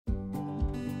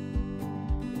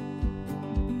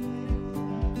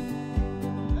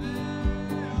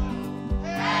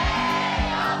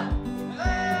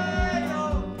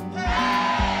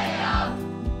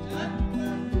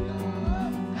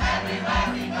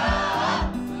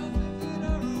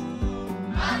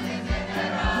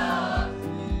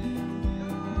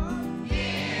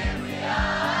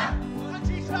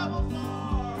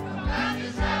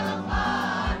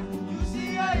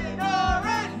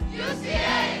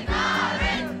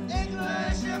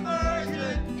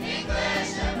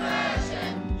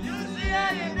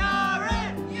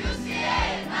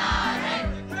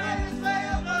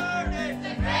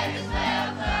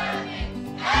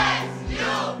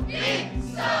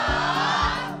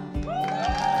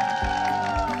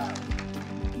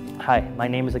Hi, my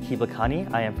name is Akib Lakhani.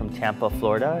 I am from Tampa,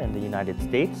 Florida in the United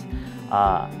States.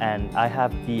 And I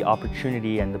have the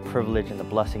opportunity and the privilege and the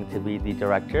blessing to be the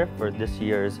director for this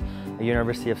year's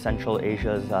University of Central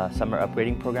Asia's summer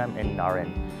upgrading program in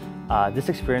Naryn. This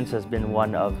experience has been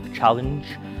one of challenge,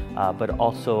 but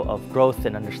also of growth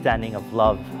and understanding of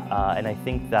love. And I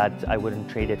think that I wouldn't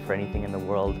trade it for anything in the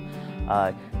world.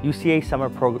 UCA summer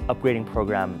upgrading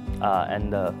program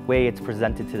and the way it's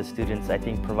presented to the students, I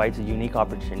think, provides a unique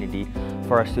opportunity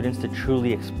for our students to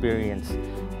truly experience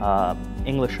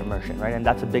English immersion, right? And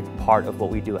that's a big part of what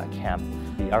we do at camp.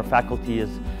 Our faculty is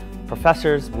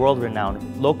professors,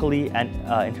 world-renowned, locally and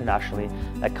internationally,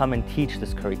 that come and teach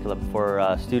this curriculum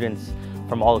for students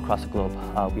from all across the globe.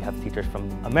 We have teachers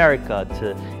from America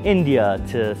to India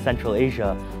to Central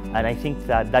Asia. And I think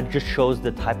that that just shows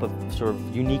the type of sort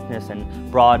of uniqueness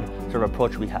and broad sort of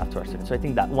approach we have to our students. So I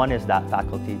think that one is that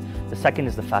faculty. The second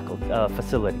is the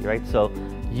facility, right? So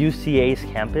UCA's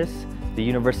campus, the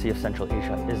University of Central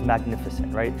Asia, is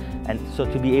magnificent, right? And so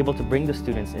to be able to bring the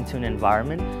students into an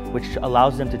environment which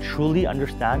allows them to truly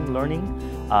understand learning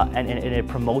and it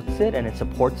promotes it and it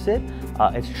supports it,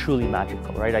 it's truly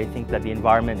magical, right? I think that the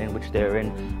environment in which they're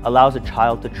in allows a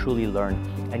child to truly learn.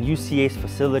 And UCA's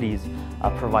facilities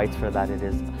provides for that. It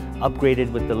is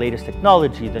upgraded with the latest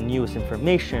technology, the newest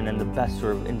information, and the best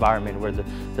sort of environment where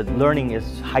the learning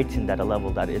is heightened at a level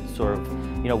that it sort of,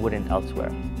 wouldn't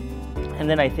elsewhere. And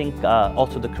then I think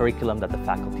also the curriculum that the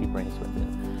faculty brings with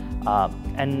it.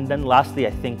 And then lastly,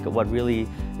 I think what really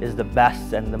is the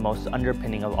best and the most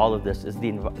underpinning of all of this is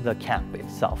the camp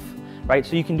itself, right?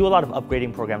 So you can do a lot of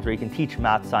upgrading programs where you can teach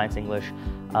math, science, English,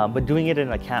 but doing it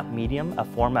in a camp medium, a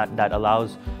format that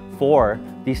allows for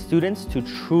these students to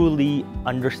truly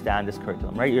understand this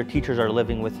curriculum, right? Your teachers are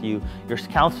living with you, your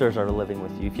counselors are living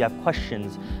with you. If you have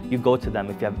questions, you go to them.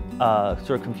 If you have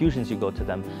sort of confusions, you go to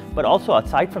them. But also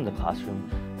aside from the classroom,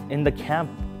 in the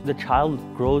camp, the child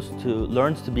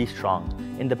learns to be strong,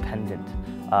 independent,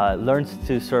 learns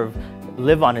to sort of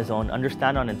live on his own,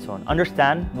 understand on its own,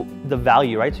 understand the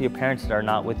value, right? So your parents are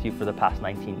not with you for the past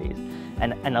 19 days.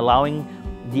 And allowing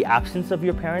the absence of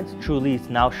your parents truly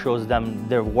now shows them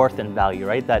their worth and value,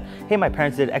 right? That, hey, my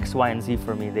parents did X, Y, and Z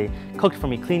for me. They cooked for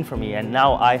me, cleaned for me, and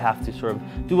now I have to sort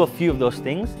of do a few of those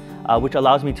things, which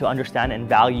allows me to understand and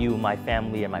value my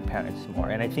family and my parents more.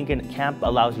 And I think camp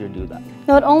allows you to do that.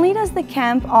 Not only does the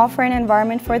camp offer an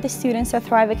environment for the students to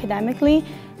thrive academically,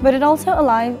 but it also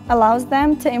allows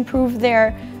them to improve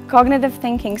their cognitive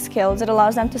thinking skills. It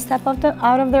allows them to step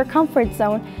out of their comfort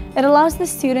zone. It allows the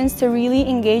students to really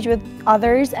engage with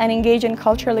others and engage in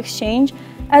cultural exchange,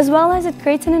 as well as it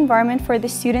creates an environment for the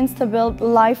students to build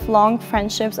lifelong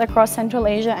friendships across Central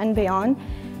Asia and beyond.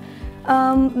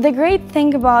 The great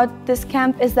thing about this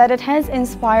camp is that it has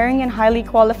inspiring and highly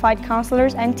qualified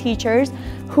counselors and teachers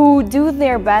who do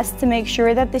their best to make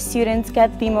sure that the students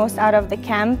get the most out of the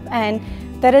camp, and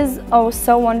that is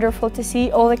so wonderful to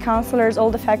see all the counselors, all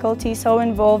the faculty so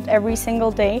involved every single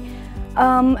day.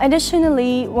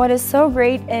 Additionally, what is so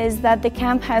great is that the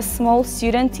camp has small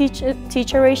student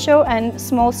teacher ratio and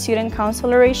small student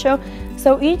counselor ratio.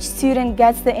 So each student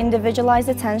gets the individualized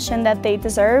attention that they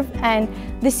deserve, and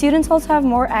the students also have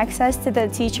more access to the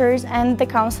teachers and the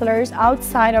counselors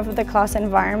outside of the class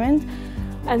environment.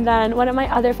 And then one of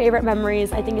my other favorite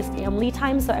memories, I think, is family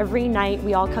time. So every night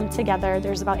we all come together.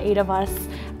 There's about 8 of us,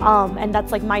 and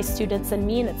that's like my students and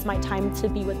me, and it's my time to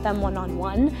be with them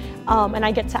one-on-one. And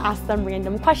I get to ask them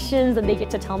random questions, and they get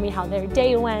to tell me how their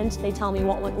day went. They tell me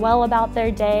what went well about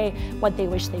their day, what they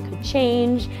wish they could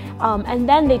change, and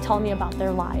then they tell me about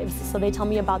their lives. So they tell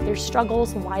me about their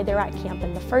struggles, why they're at camp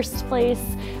in the first place,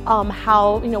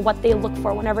 what they look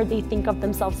for whenever they think of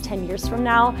themselves 10 years from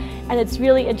now. And it's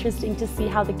really interesting to see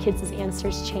how the kids'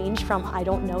 answers change from I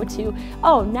don't know to,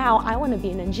 oh, now I want to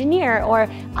be an engineer, or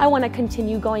I want to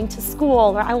continue going to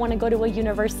school, or I want to go to a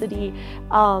university.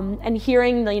 And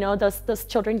hearing those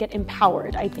children get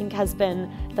empowered, I think, has been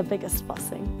the biggest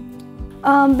blessing.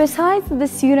 Besides the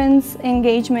students'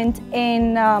 engagement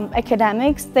in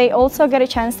academics, they also get a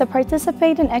chance to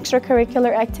participate in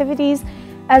extracurricular activities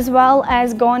as well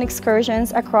as go on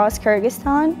excursions across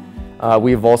Kyrgyzstan.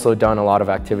 We've also done a lot of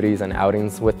activities and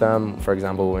outings with them. For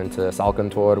example, we went to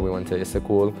Salkantor, we went to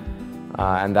Isikul,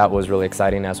 and that was really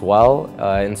exciting as well.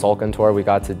 In Salkantor, we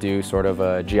got to do sort of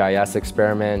a GIS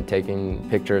experiment, taking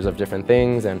pictures of different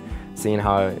things and seeing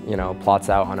how it plots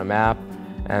out on a map.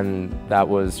 And that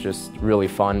was just really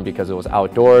fun because it was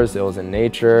outdoors, it was in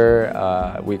nature.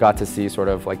 We got to see sort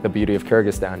of like the beauty of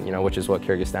Kyrgyzstan, which is what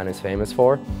Kyrgyzstan is famous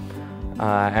for.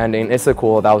 And in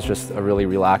Isikul, that was just a really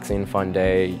relaxing, fun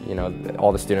day.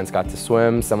 All the students got to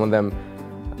swim. Some of them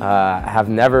have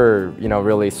never,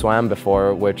 really swam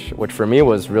before, which for me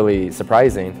was really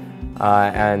surprising.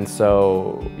 And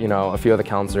so, a few of the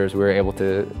counselors, we were able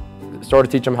to sort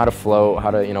of teach them how to float,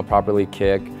 how to, properly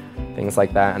kick, things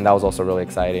like that, and that was also really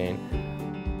exciting.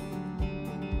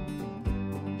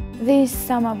 This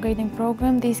summer upgrading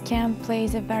program, this camp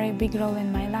plays a very big role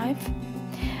in my life.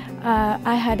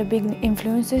 I had a big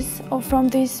influences from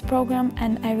this program,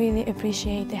 and I really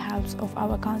appreciate the help of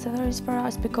our counselors for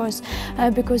us, because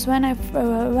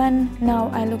when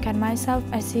now I look at myself,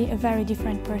 I see a very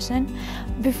different person.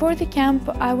 Before the camp,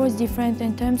 I was different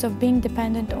in terms of being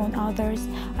dependent on others.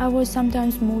 I was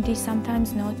sometimes moody,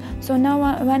 sometimes not. So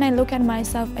now when I look at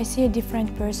myself, I see a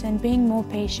different person, being more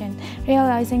patient,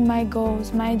 realizing my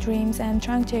goals, my dreams, and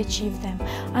trying to achieve them.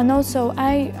 And also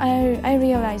I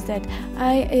realized that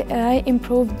I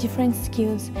improved different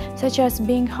skills, such as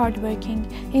being hardworking,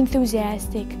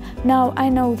 enthusiastic. Now I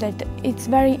know that it's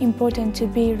very important to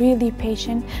be really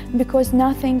patient, because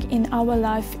nothing in our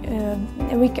life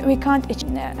we can't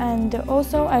achieve. And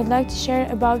also I'd like to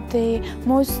share about the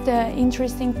most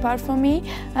interesting part for me.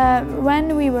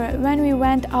 When we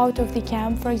went out of the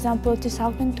camp, for example to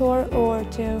Salkantor, or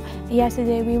to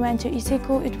yesterday we went to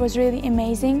Isiku, it was really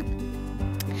amazing.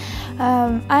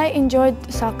 I enjoyed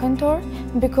Salkantor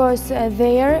because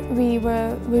there we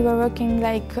were working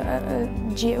like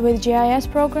with GIS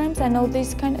programs and all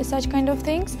these such kind of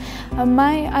things.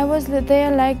 I was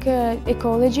there like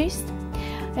ecologist.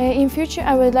 In future,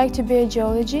 I would like to be a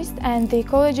geologist, and the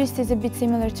ecologist is a bit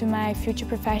similar to my future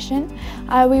profession.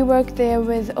 We work there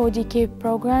with ODK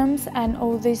programs and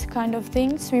all these kind of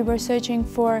things. We were searching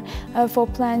for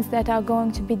plants that are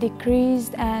going to be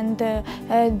decreased, and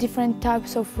different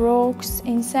types of rocks,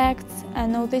 insects,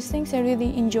 and all these things. I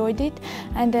really enjoyed it,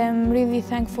 and I'm really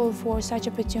thankful for such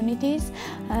opportunities.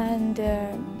 And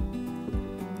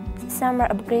summer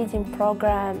upgrading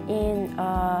program in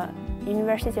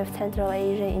University of Central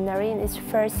Asia in Naryn is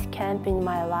first camp in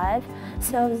my life,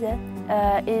 so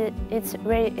that it's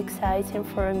very exciting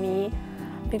for me,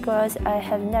 because I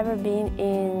have never been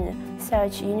in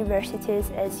such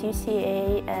universities as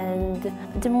UCA, and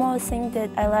the most thing that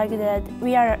I like that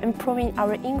we are improving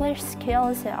our English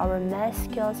skills, our math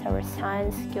skills, our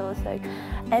science skills. Like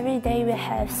every day we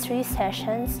have 3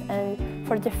 sessions, and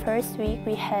for the first week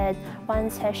we had 1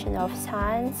 session of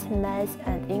science, math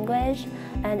and English,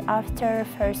 and after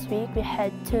first week we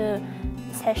had 2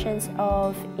 sessions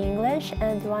of English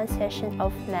and 1 session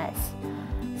of math.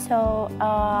 So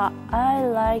I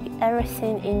like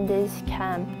everything in this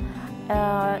camp.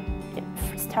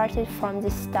 It started from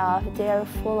the staff. They are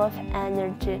full of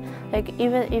energy. Like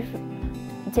even if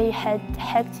they had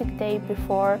hectic day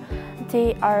before,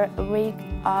 they are wake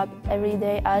up every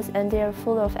day and they are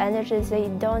full of energy. They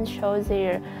don't show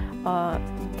they're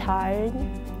tired.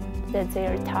 That they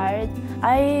are tired.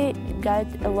 I got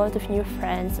a lot of new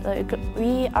friends. Like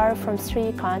we are from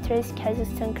 3 countries: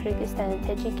 Kazakhstan, Kyrgyzstan, and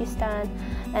Tajikistan.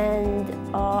 And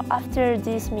after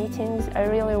these meetings, I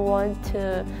really want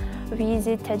to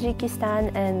visit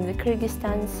Tajikistan and the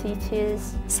Kyrgyzstan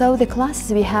cities. So the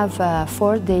classes, we have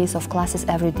 4 days of classes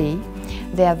every day.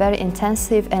 They are very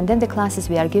intensive, and then the classes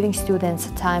we are giving students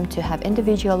time to have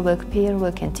individual work, peer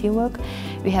work and teamwork.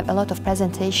 We have a lot of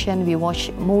presentation, we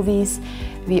watch movies,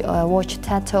 we watch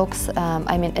TED Talks.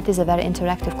 I mean, it is a very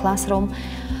interactive classroom.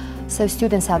 So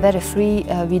students are very free.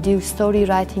 We do story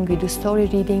writing, we do story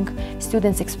reading.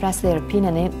 Students express their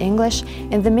opinion in English.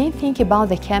 And the main thing about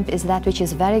the camp is that, which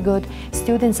is very good,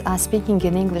 students are speaking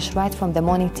in English right from the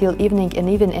morning till evening, and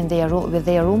even in with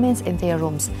their roommates in their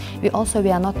rooms. We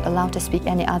are not allowed to speak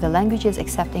any other languages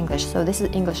except English. So this is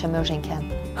English immersion camp.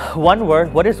 One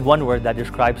word, what is one word that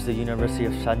describes the University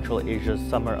of Central Asia's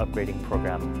summer upgrading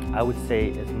program? I would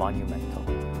say is monumental.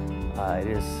 It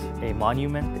is a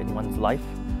monument in one's life.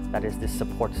 That is this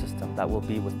support system that will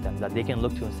be with them, that they can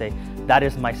look to and say, that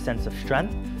is my sense of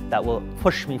strength that will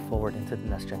push me forward into the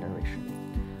next generation.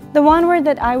 The one word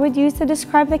that I would use to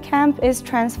describe the camp is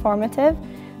transformative.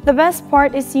 The best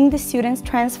part is seeing the students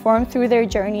transform through their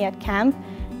journey at camp.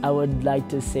 I would like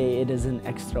to say it is an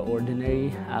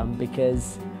extraordinary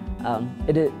because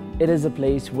it is a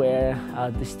place where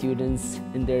the students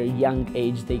in their young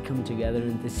age, they come together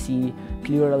and they see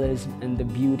pluralism and the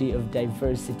beauty of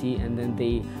diversity, and then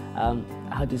they,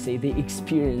 they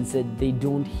experience it. They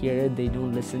don't hear it, they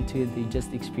don't listen to it, they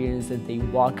just experience it. They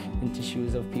walk into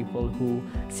shoes of people who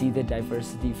see the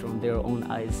diversity from their own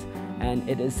eyes. And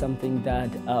it is something that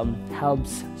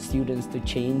helps students to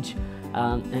change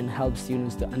and helps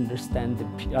students to understand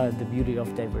the beauty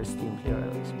of diversity and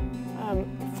pluralism.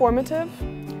 Formative.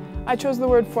 I chose the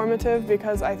word formative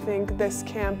because I think this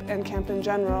camp and camp in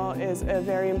general is a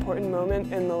very important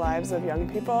moment in the lives of young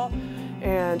people,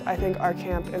 and I think our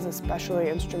camp is especially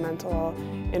instrumental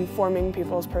in forming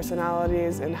people's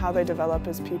personalities and how they develop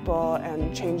as people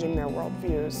and changing their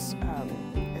worldviews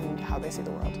and how they see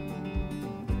the world.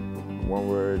 One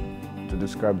word to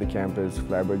describe the camp is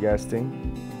flabbergasting.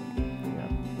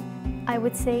 I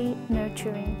would say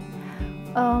nurturing.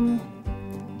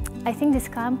 I think this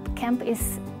camp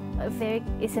is a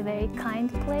very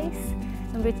kind place,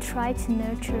 and we try to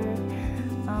nurture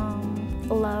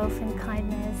love and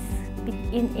kindness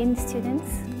in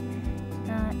students.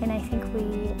 And I think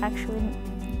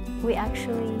we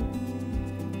actually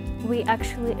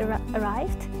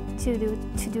arrived to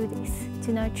do this,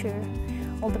 to nurture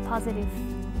all the positive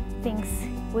things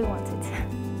we wanted.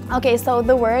 Okay, so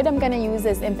the word I'm going to use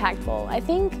is impactful. I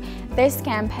think this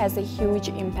camp has a huge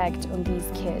impact on these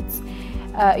kids.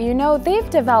 You know, they've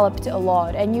developed a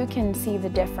lot, and you can see the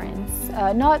difference.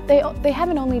 They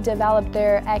haven't only developed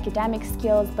their academic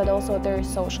skills, but also their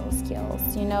social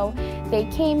skills. You know, they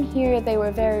came here, they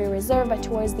were very reserved, but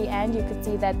towards the end you could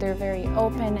see that they're very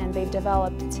open and they've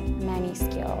developed many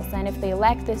skills. And if they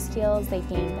lack the skills, they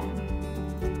gain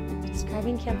them.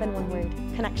 Describing camp in one word: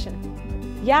 connection.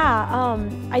 Yeah,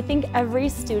 I think every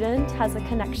student has a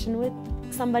connection with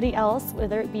somebody else,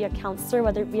 whether it be a counselor,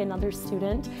 whether it be another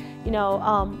student. You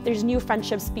know, there's new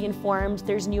friendships being formed,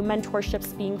 there's new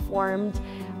mentorships being formed.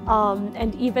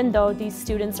 And even though these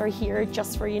students are here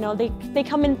just for, you know, they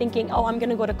come in thinking, oh, I'm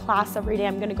going to go to class every day,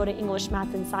 I'm going to go to English,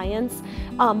 math, and science.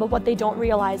 But what they don't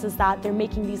realize is that they're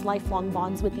making these lifelong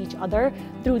bonds with each other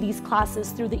through these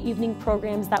classes, through the evening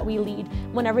programs that we lead.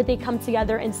 Whenever they come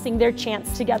together and sing their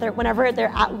chants together, whenever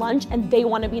they're at lunch and they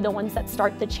want to be the ones that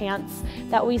start the chants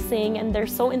that we sing, and they're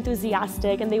so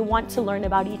enthusiastic and they want to learn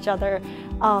about each other.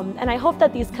 And I hope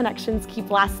that these connections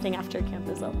keep lasting after camp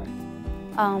is over.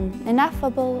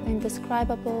 Ineffable,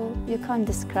 indescribable, you can't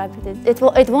describe it.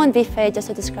 It won't be fair just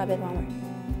to describe it one word.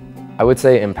 I would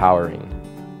say empowering.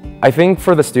 I think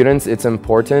for the students it's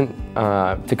important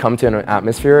to come to an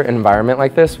atmosphere, an environment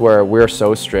like this where we're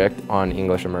so strict on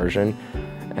English immersion,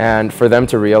 and for them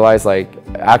to realize, like,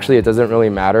 actually it doesn't really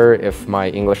matter if my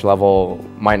English level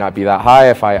might not be that high,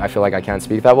 if I feel like I can't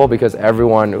speak that well, because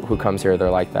everyone who comes here, they're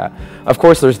like that. Of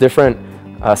course there's different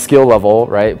skill level,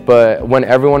 right? But when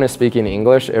everyone is speaking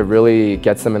English, it really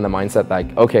gets them in the mindset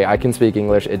like, okay, I can speak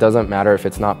English. It doesn't matter if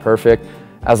it's not perfect.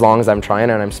 As long as I'm trying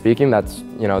and I'm speaking, that's,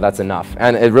 you know, that's enough.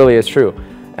 And it really is true.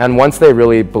 And once they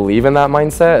really believe in that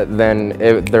mindset, then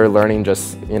their learning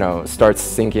just, you know, starts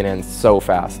sinking in so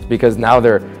fast, because now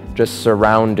they're just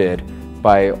surrounded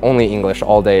by only English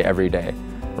all day, every day,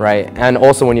 right? And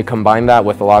also when you combine that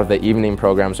with a lot of the evening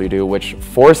programs we do, which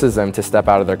forces them to step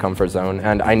out of their comfort zone.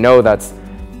 And I know that's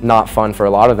not fun for a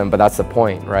lot of them, but that's the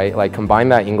point, right? Like, combine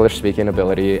that English speaking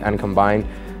ability and combine,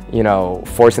 you know,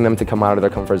 forcing them to come out of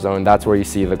their comfort zone. That's where you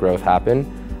see the growth happen.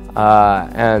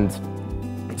 And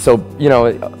so, you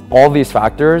know, all these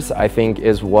factors, I think,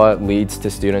 is what leads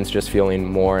to students just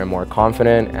feeling more and more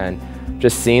confident and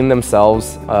just seeing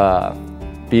themselves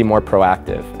be more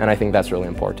proactive. And I think that's really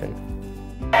important.